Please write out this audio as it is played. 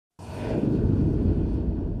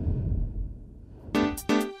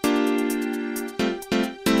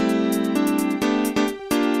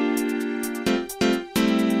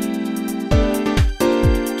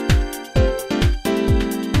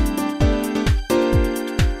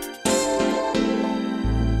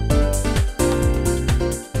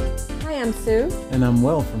Sue. And I'm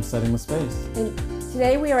Will from Setting the Space. And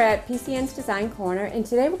today we are at PCN's Design Corner, and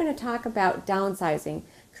today we're going to talk about downsizing,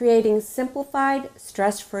 creating simplified,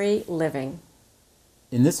 stress-free living.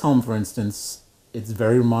 In this home, for instance, it's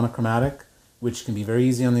very monochromatic, which can be very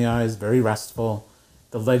easy on the eyes, very restful.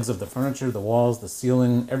 The legs of the furniture, the walls, the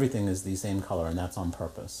ceiling, everything is the same color, and that's on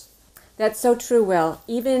purpose. That's so true, Will.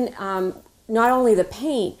 Even not only the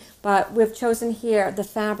paint, but we've chosen here the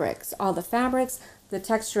fabrics. All the fabrics, the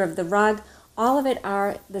texture of the rug, all of it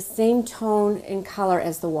are the same tone and color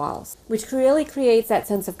as the walls, which really creates that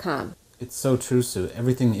sense of calm. It's so true, Sue.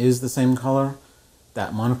 Everything is the same color.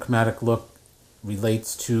 That monochromatic look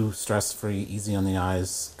relates to stress-free, easy on the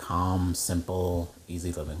eyes, calm, simple,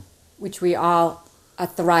 easy living. Which we all are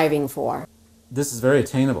thriving for. This is very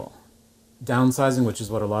attainable. Downsizing, which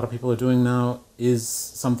is what a lot of people are doing now, is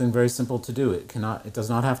something very simple to do. It does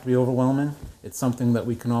not have to be overwhelming. It's something that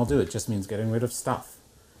we can all do. It just means getting rid of stuff.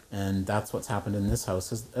 And that's what's happened in this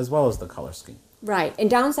house, as well as the color scheme. Right.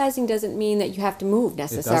 And downsizing doesn't mean that you have to move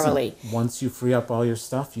necessarily. It doesn't. Once you free up all your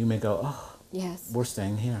stuff, you may go, oh, yes, we're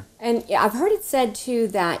staying here. And I've heard it said, too,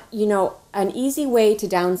 that, an easy way to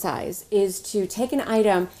downsize is to take an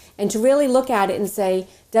item and to really look at it and say,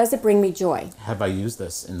 does it bring me joy? Have I used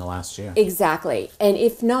this in the last year? Exactly. And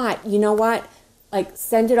if not, you know what? Like,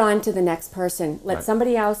 send it on to the next person. Let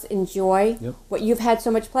somebody else enjoy what you've had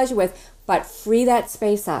so much pleasure with, but free that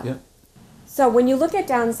space up. Yep. So when you look at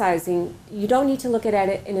downsizing, you don't need to look at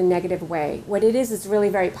it in a negative way. What it is really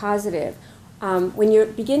very positive. When you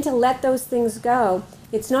begin to let those things go,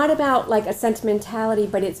 it's not about like a sentimentality,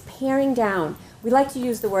 but it's paring down. We like to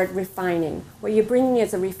use the word refining. What you're bringing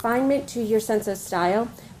is a refinement to your sense of style,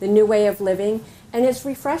 the new way of living, and it's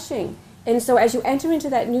refreshing. And so as you enter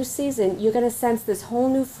into that new season, you're going to sense this whole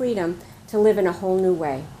new freedom to live in a whole new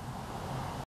way.